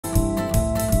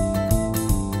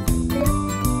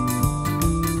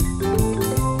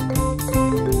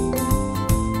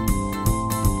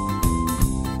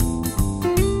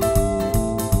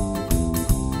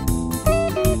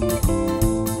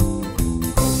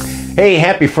Hey,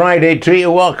 happy Friday to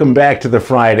you. Welcome back to the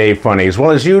Friday Funnies. Well,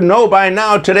 as you know by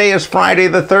now, today is Friday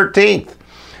the 13th.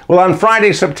 Well, on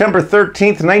Friday, September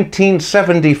 13th,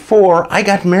 1974, I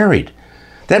got married.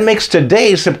 That makes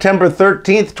today, September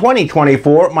 13th,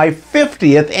 2024, my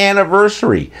 50th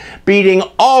anniversary, beating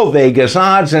all Vegas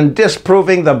odds and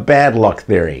disproving the bad luck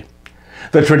theory.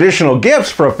 The traditional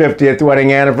gifts for a 50th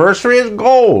wedding anniversary is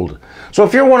gold. So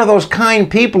if you're one of those kind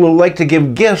people who like to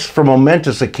give gifts for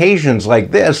momentous occasions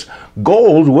like this,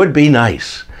 gold would be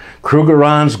nice.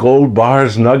 Krugerrands, gold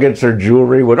bars, nuggets, or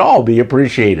jewelry would all be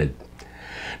appreciated.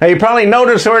 Now, you probably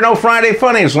noticed there were no Friday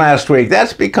Funnies last week.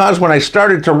 That's because when I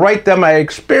started to write them, I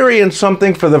experienced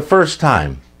something for the first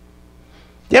time.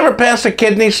 You ever pass a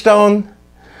kidney stone?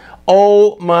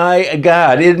 Oh my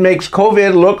God, it makes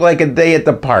COVID look like a day at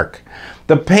the park.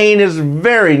 The pain is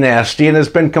very nasty and has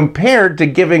been compared to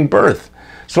giving birth.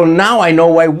 So now I know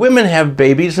why women have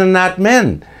babies and not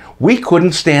men. We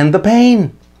couldn't stand the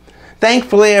pain.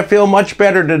 Thankfully, I feel much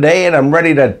better today and I'm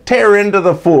ready to tear into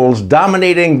the fools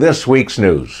dominating this week's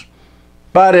news.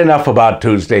 But enough about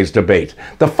Tuesday's debate.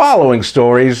 The following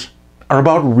stories are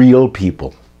about real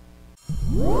people.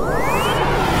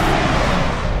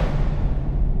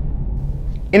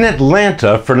 In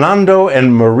Atlanta, Fernando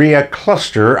and Maria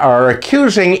Cluster are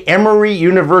accusing Emory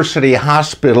University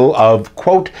Hospital of,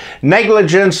 quote,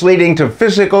 negligence leading to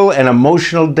physical and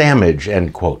emotional damage,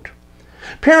 end quote.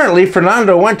 Apparently,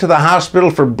 Fernando went to the hospital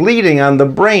for bleeding on the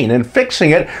brain, and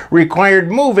fixing it required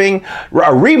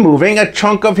removing a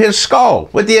chunk of his skull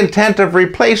with the intent of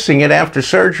replacing it after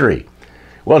surgery.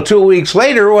 Well, 2 weeks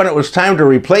later, when it was time to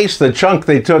replace the chunk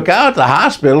they took out, the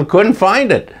hospital couldn't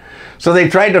find it. So they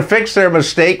tried to fix their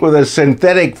mistake with a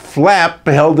synthetic flap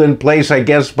held in place, I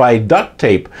guess, by duct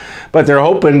tape. But they're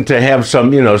hoping to have some,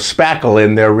 spackle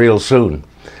in there real soon.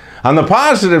 On the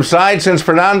positive side, since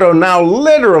Fernando now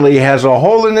literally has a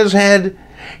hole in his head,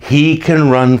 he can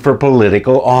run for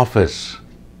political office.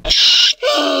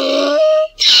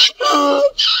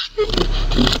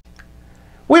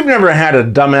 We've never had a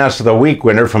Dumbass of the Week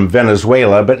winner from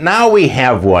Venezuela, but now we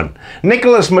have one.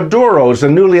 Nicolas Maduro is the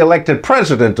newly elected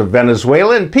president of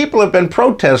Venezuela, and people have been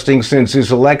protesting since his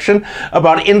election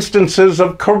about instances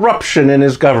of corruption in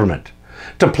his government.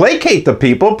 To placate the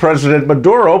people, President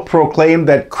Maduro proclaimed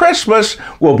that Christmas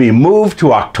will be moved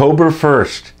to October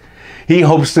 1st. He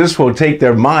hopes this will take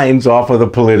their minds off of the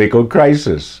political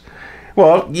crisis.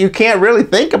 Well, you can't really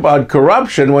think about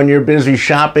corruption when you're busy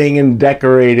shopping and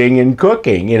decorating and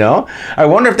cooking, I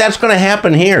wonder if that's going to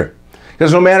happen here.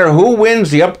 Because no matter who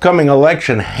wins the upcoming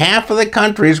election, half of the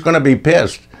country is going to be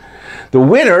pissed. The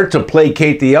winner, to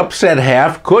placate the upset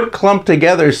half, could clump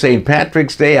together St.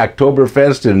 Patrick's Day,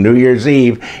 Oktoberfest, and New Year's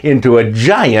Eve into a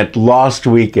giant lost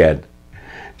weekend.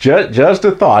 Just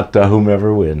a thought to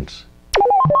whomever wins.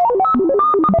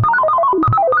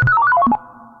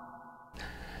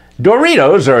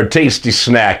 Doritos are a tasty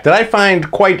snack that I find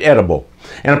quite edible.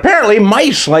 And apparently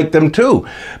mice like them too.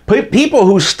 People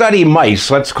who study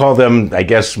mice, let's call them, I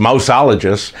guess,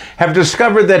 mouseologists, have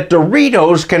discovered that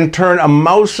Doritos can turn a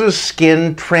mouse's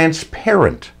skin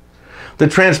transparent. The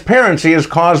transparency is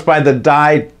caused by the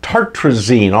dye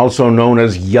tartrazine, also known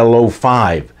as yellow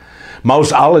 5.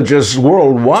 Mouseologists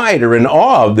worldwide are in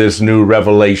awe of this new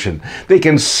revelation. They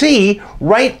can see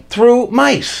right through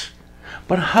mice.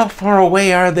 But how far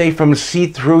away are they from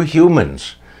see-through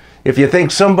humans? If you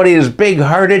think somebody is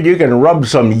big-hearted, you can rub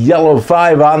some yellow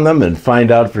 5 on them and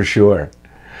find out for sure.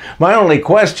 My only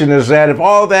question is that if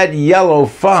all that yellow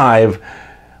 5,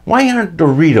 why aren't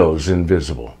Doritos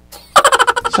invisible?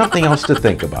 Something else to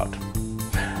think about.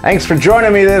 Thanks for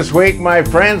joining me this week, my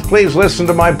friends. Please listen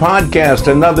to my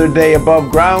podcast, Another Day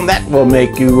Above Ground. That will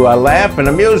make you laugh and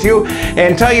amuse you.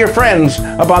 And tell your friends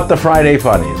about the Friday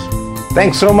Funnies.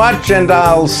 Thanks so much, and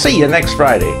I'll see you next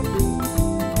Friday.